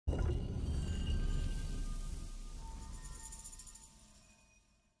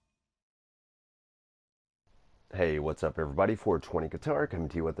Hey, what's up everybody? Fourtwentyguitar coming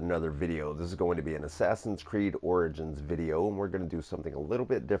to you with another video. This is going to be an Assassin's Creed Origins video, and we're going to do something a little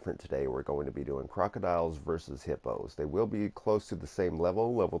bit different today. We're going to be doing crocodiles versus hippos. They will be close to the same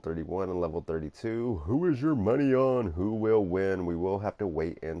level, level 31 and level 32. Who is your money on? Who will win? We will have to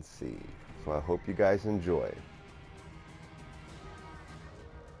wait and see. So I hope you guys enjoy.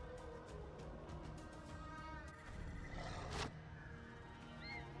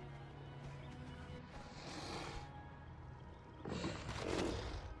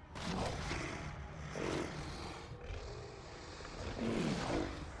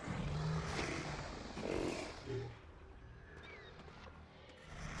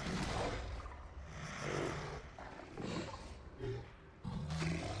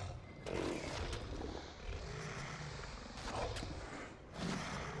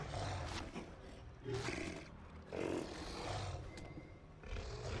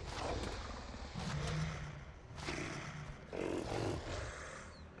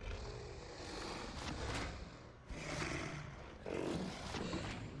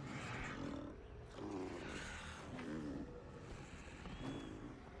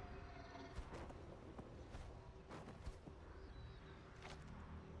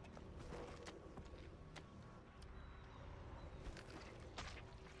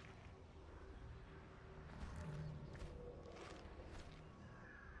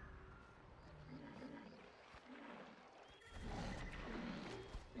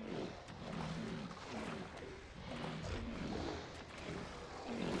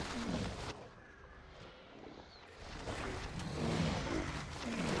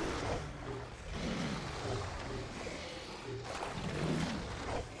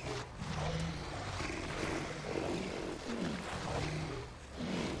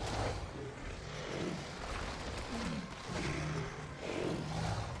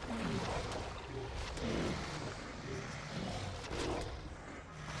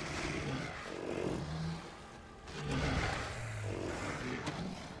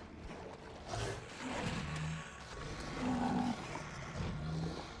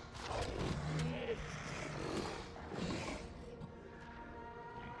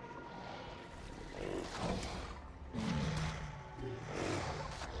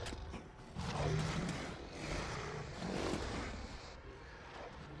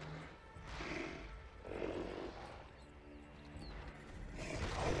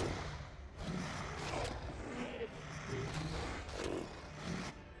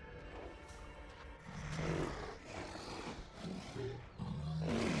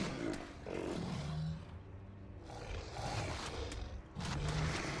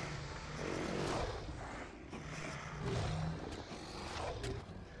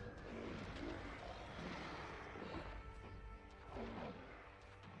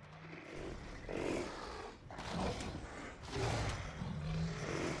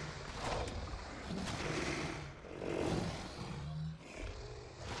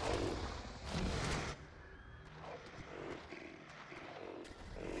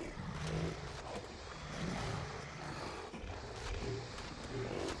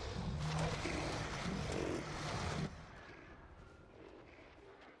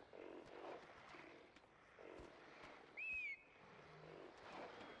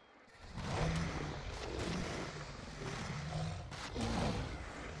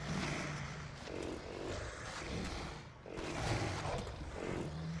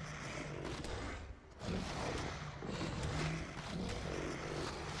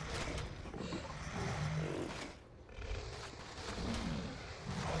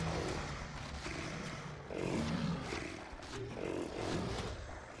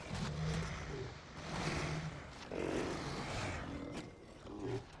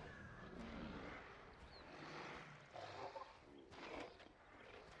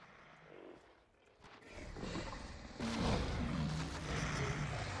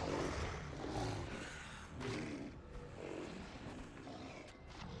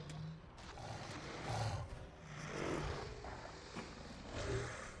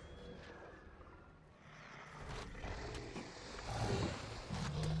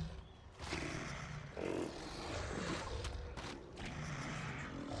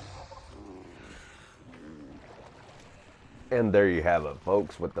 And there you have it,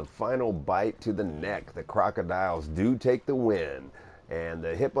 folks. With the final bite to the neck, the crocodiles do take the win. And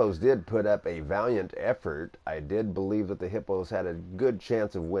the hippos did put up a valiant effort. I did believe that the hippos had a good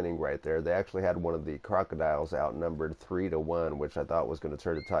chance of winning right there. They actually had one of the crocodiles outnumbered 3-1, which I thought was going to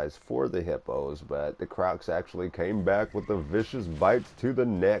turn the ties for the hippos. But the crocs actually came back with the vicious bites to the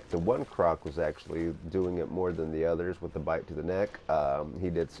neck. The one croc was actually doing it more than the others with the bite to the neck. He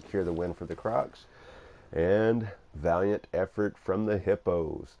did secure the win for the crocs. and valiant effort from the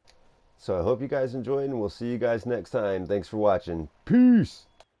Hippos. So I hope you guys enjoyed, and we'll see you guys next time. Thanks for watching. Peace!